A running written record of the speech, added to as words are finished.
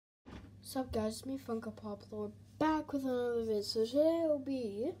What's up, guys? It's me, Funko Pop Lord, back with another video. So today I'll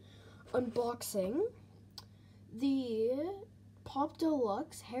be unboxing the Pop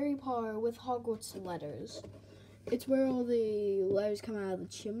Deluxe Harry Potter with Hogwarts letters. It's where all the letters come out of the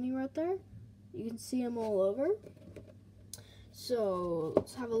chimney right there. You can see them all over. So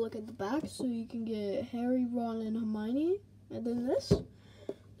let's have a look at the back. So you can get Harry, Ron, and Hermione, and then this.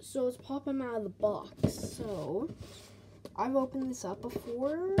 So let's pop them out of the box. So I've opened this up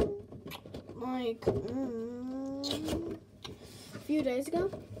before, like a few days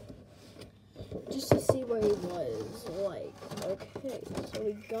ago, just to see what it was like. Okay, so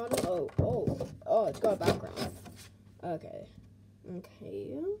we got it. Oh, it's got a background. Okay,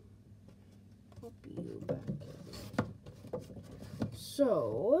 pop you back.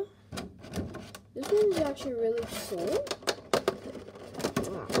 So this one is actually really cool.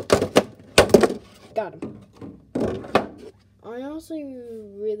 Got him. I honestly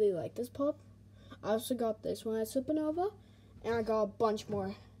really like this pop. I also got this one at Supernova, and I got a bunch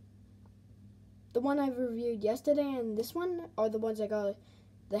more. The one I reviewed yesterday and this one are the ones I got,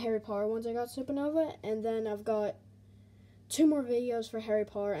 the Harry Potter ones I got at Supernova, and then I've got 2 more videos for Harry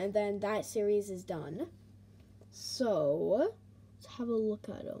Potter, and then that series is done. So let's have a look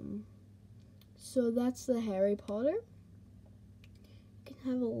at them. So that's the Harry Potter. You can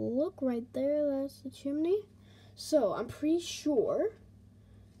have a look right there. That's the chimney. So, I'm pretty sure,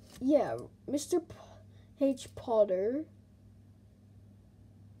 yeah, Mr. H. Potter,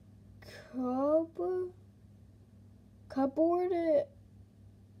 cupboard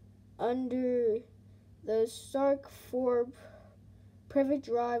under the Stark 4 Private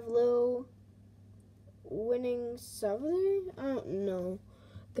Drive, Little Winning Savory? I don't know.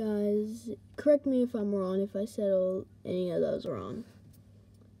 Guys, correct me if I'm wrong, if I said any of those wrong.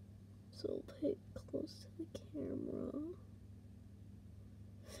 So, pay close to the camera.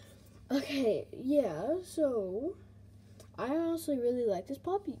 Okay, yeah, so I honestly really like this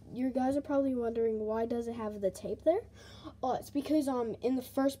pop. You guys are probably wondering, why does it have the tape there? It's because in the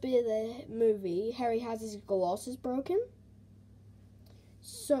first bit of the movie, Harry has his glasses broken.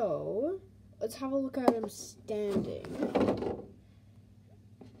 So let's have a look at him standing.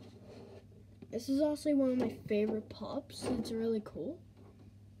 This is also one of my favorite pops. It's really cool.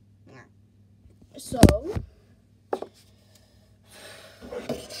 So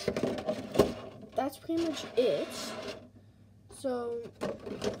that's pretty much it. So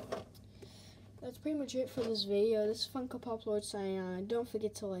that's pretty much it for this video. This is Funko Pop Lord signing on. Don't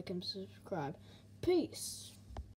forget to like and subscribe. Peace.